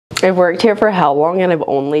I've worked here for how long and I've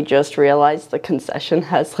only just realized the concession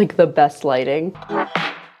has like the best lighting.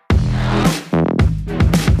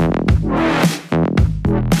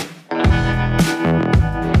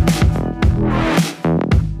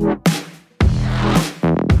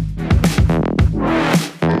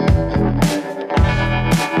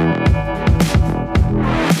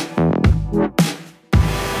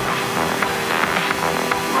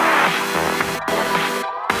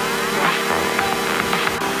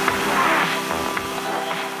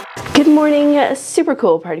 Good morning, super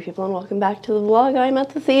cool party people, and welcome back to the vlog. I'm at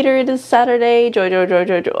the theater. It is Saturday. Joy, joy, joy,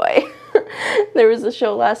 joy, joy. There was a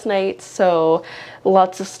show last night, so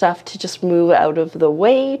lots of stuff to just move out of the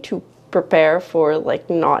way to prepare for like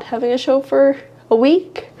not having a show for a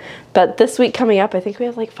week. But this week coming up, I think we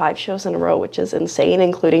have like 5 shows in a row, which is insane,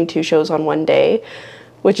 including 2 shows on one day,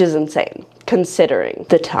 which is insane considering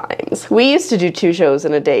the times. We used to do 2 shows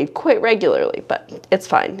in a day quite regularly, but it's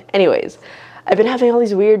fine. Anyways, I've been having all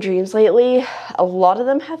these weird dreams lately. A lot of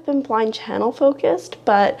them have been blind channel focused,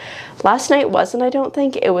 but last night wasn't, I don't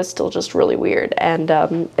think. It was still just really weird, and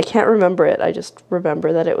I can't remember it. I just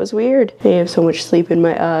remember that it was weird. I have so much sleep in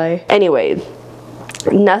my eye. Anyway,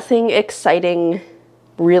 nothing exciting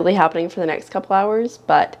really happening for the next couple hours,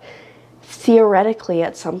 but theoretically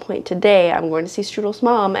at some point today, I'm going to see Strudel's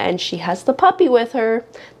mom, and she has the puppy with her.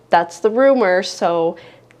 That's the rumor, so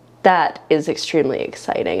that is extremely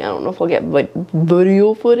exciting. I don't know if we'll get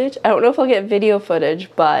video footage. I don't know if I'll get video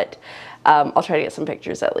footage, but I'll try to get some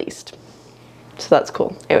pictures at least. So that's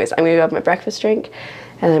cool. Anyways, I'm gonna go have my breakfast drink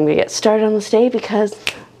and then I'm gonna get started on this day, because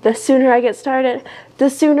the sooner I get started,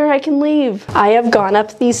 the sooner I can leave. I have gone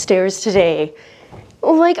up these stairs today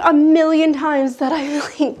like a million times that I'm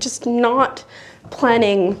like just not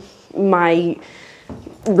planning my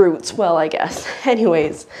routes well, I guess.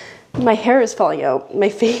 Anyways, my hair is falling out, my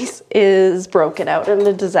face is broken out in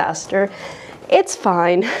a disaster. It's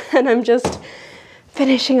fine, and I'm just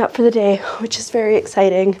finishing up for the day, which is very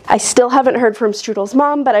exciting. I still haven't heard from Strudel's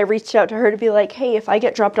mom, but I reached out to her to be like, hey, if I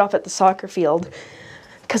get dropped off at the soccer field,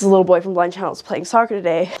 because the little boy from Blind Channel is playing soccer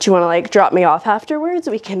today, do you want to like drop me off afterwards?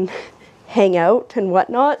 We can hang out and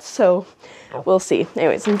whatnot, so we'll see.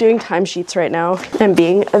 Anyways, I'm doing timesheets right now. I'm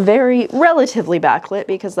being very relatively backlit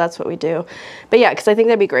because that's what we do. But yeah, because I think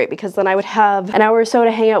that'd be great, because then I would have an hour or so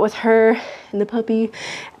to hang out with her and the puppy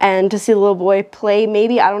and to see the little boy play.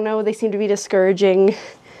 Maybe, I don't know, they seem to be discouraging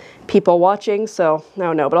people watching, so I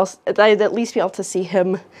don't know, but I'd at least be able to see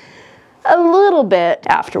him a little bit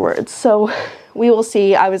afterwards. So we will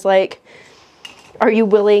see. I was like, are you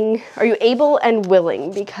willing? Are you able and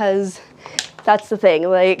willing? Because that's the thing,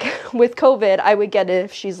 like with COVID, I would get it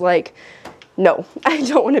if she's like, no, I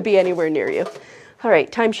don't want to be anywhere near you. All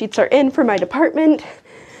right, timesheets are in for my department.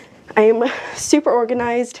 I am super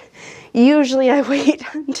organized. Usually I wait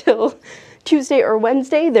until Tuesday or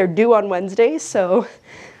Wednesday. They're due on Wednesday, so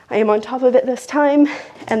I am on top of it this time.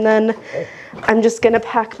 And then I'm just gonna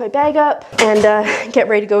pack my bag up and get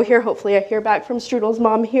ready to go here. Hopefully I hear back from Strudel's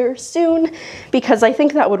mom here soon, because I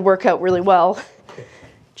think that would work out really well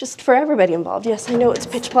just for everybody involved. Yes, I know it's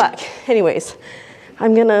pitch black. Anyways,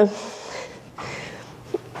 I'm gonna,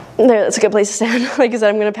 there, that's a good place to stand. Like I said,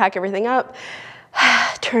 I'm gonna pack everything up,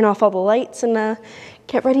 turn off all the lights, and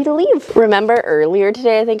get ready to leave. Remember earlier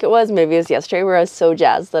today, I think it was, maybe it was yesterday, where I was so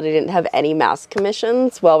jazzed that I didn't have any mask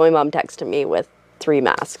commissions? Well, my mom texted me with 3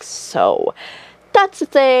 masks, so that's a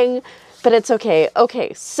thing, but it's okay.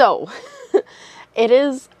 Okay, so it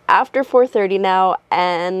is after 4:30 now,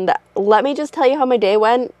 and let me just tell you how my day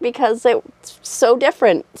went, because it's so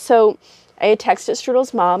different. So I had texted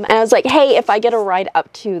Strudel's mom and I was like, hey, if I get a ride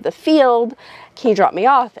up to the field, can you drop me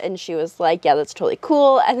off? And she was like, yeah, that's totally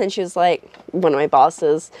cool. And then she was like, one of my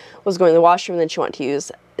bosses was going to the washroom and then she wanted to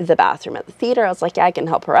use the bathroom at the theater. I was like, yeah, I can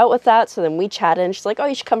help her out with that. So then we chatted and she's like, oh,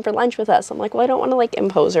 you should come for lunch with us. I'm like, well, I don't want to like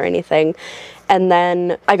impose or anything. And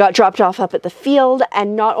then I got dropped off up at the field,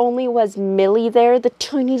 and not only was Millie there, the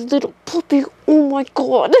tiny little puppy, oh my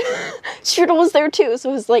god, Strudel was there too.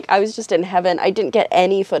 So it was like, I was just in heaven. I didn't get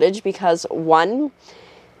any footage because, one,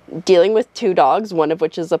 dealing with 2 dogs, one of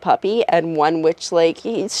which is a puppy, and one which like,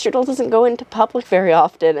 Strudel doesn't go into public very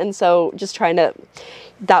often. And so just trying to,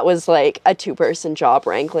 that was like a 2-person job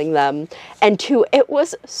wrangling them. And 2, it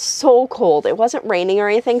was so cold. It wasn't raining or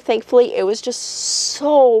anything, thankfully. It was just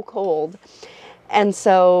so cold. And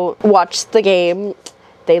so watched the game.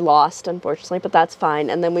 They lost, unfortunately, but that's fine.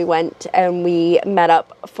 And then we went and we met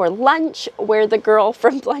up for lunch, where the girl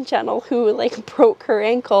from Blind Channel who like broke her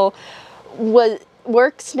ankle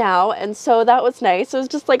works now, and so that was nice. It was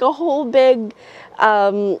just like a whole big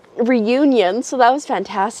reunion, so that was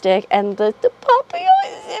fantastic. And the puppy,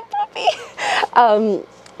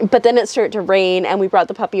 But then it started to rain, and we brought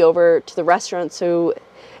the puppy over to the restaurant so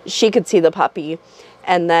she could see the puppy,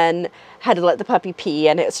 and then had to let the puppy pee,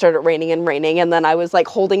 and it started raining, and then I was like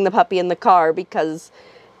holding the puppy in the car because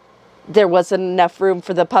there wasn't enough room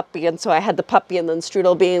for the puppy, and so I had the puppy, and then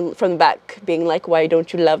Strudel being from the back being like, why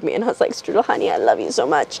don't you love me? And I was like, Strudel, honey, I love you so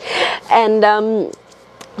much. And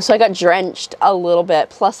so I got drenched a little bit,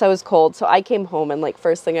 plus I was cold, so I came home, and like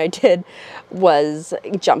first thing I did was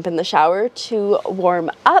jump in the shower to warm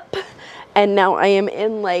up, and now I am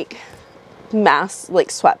in like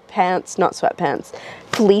sweatpants, not sweatpants,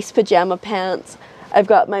 fleece pajama pants. I've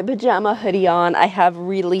got my pajama hoodie on. I have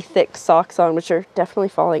really thick socks on, which are definitely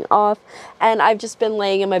falling off. And I've just been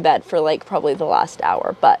laying in my bed for like probably the last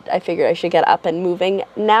hour, but I figured I should get up and moving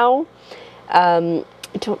now.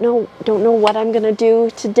 Don't know what I'm gonna do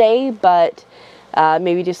today, but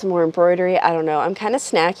maybe do some more embroidery. I don't know. I'm kind of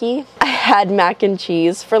snacky. I had mac and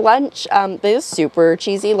cheese for lunch. It is super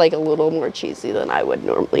cheesy, like a little more cheesy than I would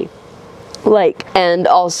normally like. And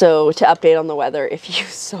also to update on the weather, if you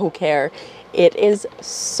so care, it is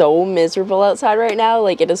so miserable outside right now.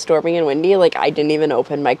 Like, it is storming and windy. Like, I didn't even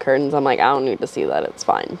open my curtains. I'm like, I don't need to see that. It's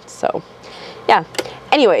fine. So, yeah.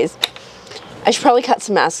 Anyways, I should probably cut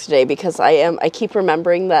some masks today because I keep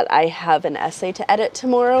remembering that I have an essay to edit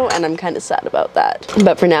tomorrow, and I'm kind of sad about that.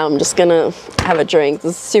 But for now, I'm just gonna have a drink.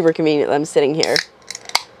 This is super convenient that I'm sitting here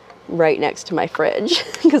right next to my fridge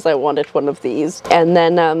because I wanted one of these. And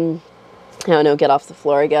then, I don't know, get off the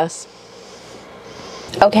floor, I guess.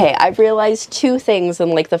 Okay, I've realized two things in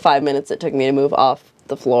like the 5 minutes it took me to move off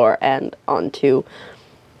the floor and onto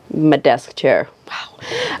my desk chair.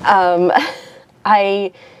 Wow.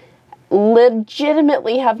 I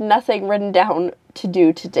legitimately have nothing written down to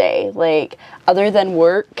do today, like other than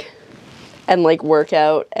work and like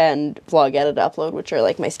workout and vlog, edit, upload, which are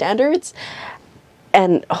like my standards.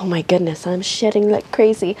 And oh my goodness, I'm shitting like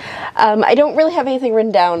crazy. I don't really have anything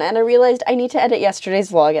written down, and I realized I need to edit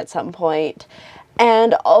yesterday's vlog at some point.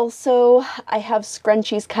 And also, I have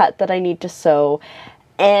scrunchies cut that I need to sew,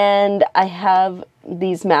 and I have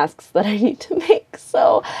these masks that I need to make.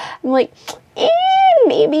 So I'm like,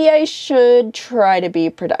 maybe I should try to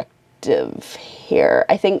be productive here.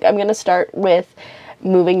 I think I'm gonna start with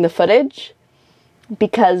moving the footage,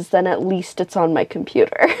 because then at least it's on my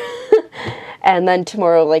computer. And then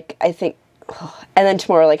tomorrow, like I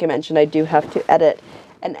mentioned, I do have to edit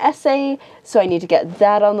an essay, so I need to get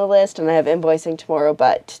that on the list, and I have invoicing tomorrow.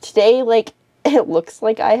 But today, like, it looks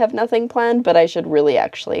like I have nothing planned, but I should really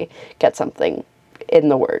actually get something in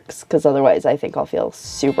the works, because otherwise I think I'll feel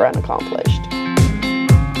super unaccomplished.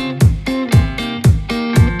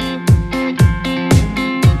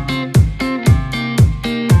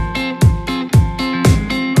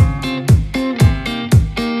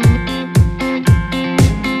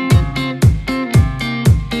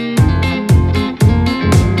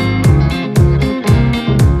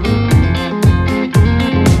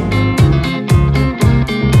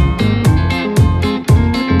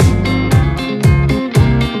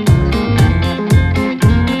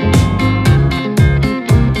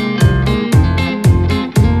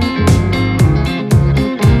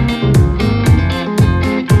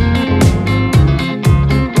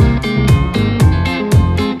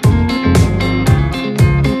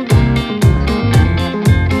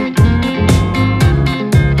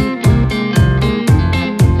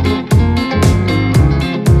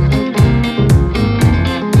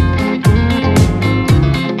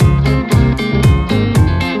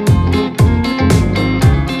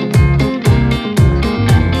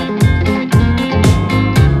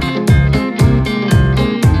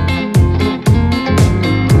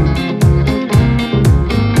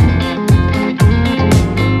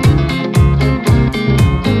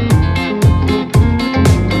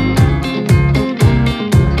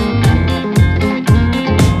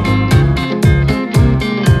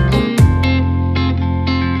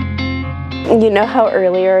 You know how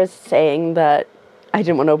earlier I was saying that I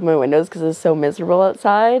didn't want to open my windows because it's so miserable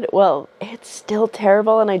outside? Well, it's still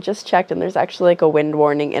terrible, and I just checked, and there's actually like a wind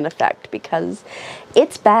warning in effect because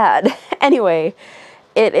it's bad. Anyway,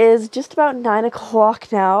 it is just about 9 o'clock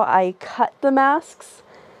now. I cut the masks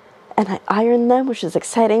and I ironed them, which is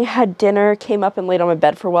exciting. Had dinner, came up and laid on my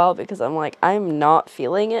bed for a while because I'm like, I'm not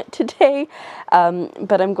feeling it today.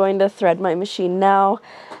 But I'm going to thread my machine now,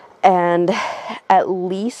 and at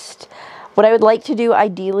least what I would like to do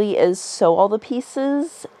ideally is sew all the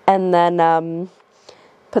pieces and then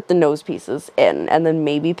put the nose pieces in and then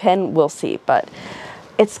maybe pin. We'll see, but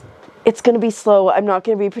it's it's gonna be slow. I'm not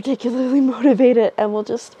gonna be particularly motivated, and we'll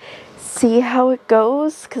just see how it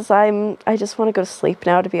goes, because I just want to go to sleep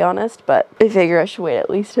now, to be honest, but I figure I should wait at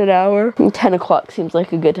least an hour. And 10 o'clock seems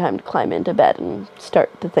like a good time to climb into bed and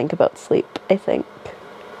start to think about sleep, I think.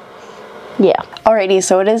 Yeah. Alrighty,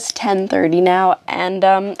 so it is 10:30 now, and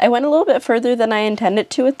I went a little bit further than I intended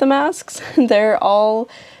to with the masks. They're all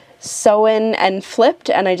sewn and flipped,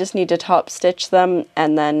 and I just need to top stitch them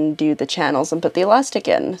and then do the channels and put the elastic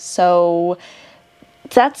in. So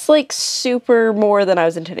that's like super more than I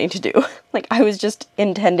was intending to do. Like, I was just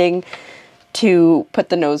intending to put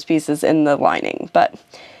the nose pieces in the lining, but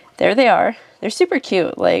there they are. They're super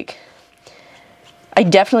cute. Like, I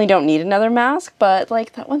definitely don't need another mask, but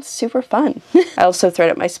like, that one's super fun. I also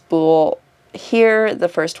threaded my spool here, the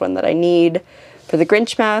first one that I need for the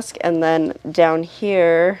Grinch mask, and then down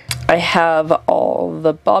here I have all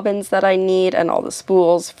the bobbins that I need and all the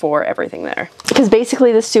spools for everything there. Because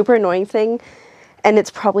basically the super annoying thing, and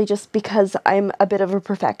it's probably just because I'm a bit of a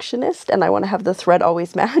perfectionist and I want to have the thread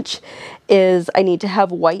always match, is I need to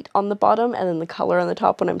have white on the bottom and then the color on the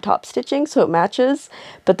top when I'm top stitching so it matches.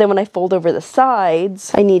 But then when I fold over the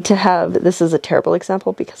sides, I need to have, this is a terrible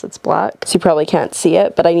example because it's black, so you probably can't see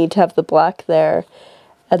it, but I need to have the black there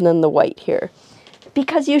and then the white here.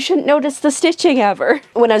 Because you shouldn't notice the stitching ever.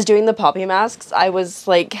 When I was doing the poppy masks, I was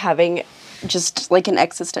like having just like an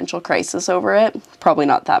existential crisis over it. Probably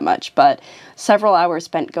not that much, but several hours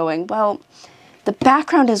spent going, well, the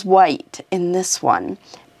background is white in this one,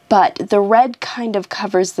 but the red kind of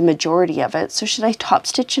covers the majority of it. So should I top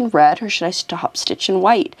stitch in red or should I top stitch in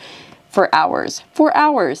white? For hours. 4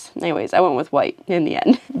 hours. Anyways, I went with white in the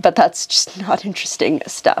end, but that's just not interesting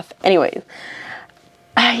stuff. Anyways,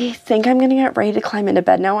 I think I'm gonna get ready to climb into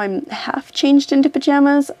bed now. I'm half changed into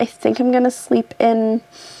pajamas. I think I'm gonna sleep in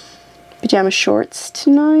pajama shorts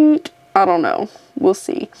tonight. I don't know. We'll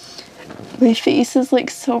see. My face is like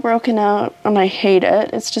so broken out and I hate it.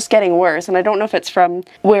 It's just getting worse, and I don't know if it's from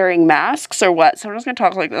wearing masks or what, so I'm just gonna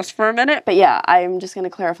talk like this for a minute. But yeah, I'm just gonna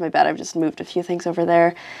clear off my bed. I've just moved a few things over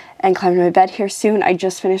there and climb to my bed here soon. I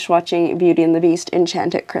just finished watching Beauty and the Beast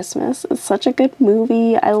Enchanted Christmas. It's such a good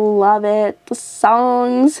movie. I love it. The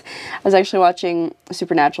songs. I was actually watching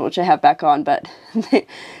Supernatural, which I have back on, but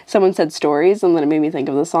someone said stories and then it made me think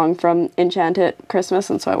of the song from Enchanted Christmas,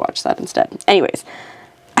 and so I watched that instead. Anyways,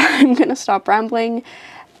 I'm gonna stop rambling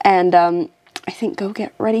and I think go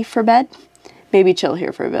get ready for bed. Maybe chill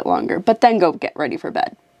here for a bit longer, but then go get ready for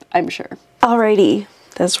bed, I'm sure. Alrighty,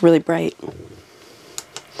 that's really bright.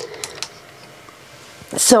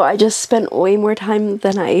 So I just spent way more time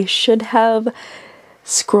than I should have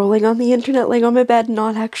scrolling on the internet, laying on my bed,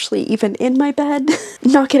 not actually even in my bed,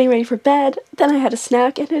 not getting ready for bed. Then I had a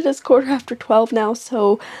snack and it is 12:15 now,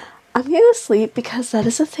 so I'm gonna go sleep because that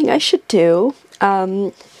is a thing I should do.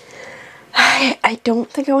 I don't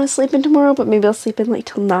think I want to sleep in tomorrow, but maybe I'll sleep in like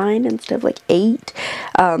till 9 instead of like 8.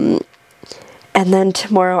 And then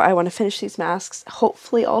tomorrow I want to finish these masks,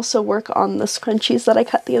 hopefully also work on the scrunchies that I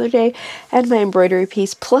cut the other day and my embroidery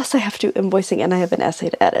piece, plus I have to do invoicing and I have an essay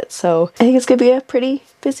to edit. So I think it's going to be a pretty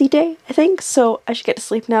busy day, I think, so I should get to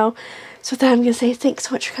sleep now. So with that, I'm going to say thanks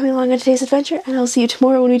so much for coming along on today's adventure, and I'll see you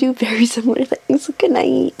tomorrow when we do very similar things. Good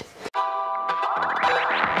night.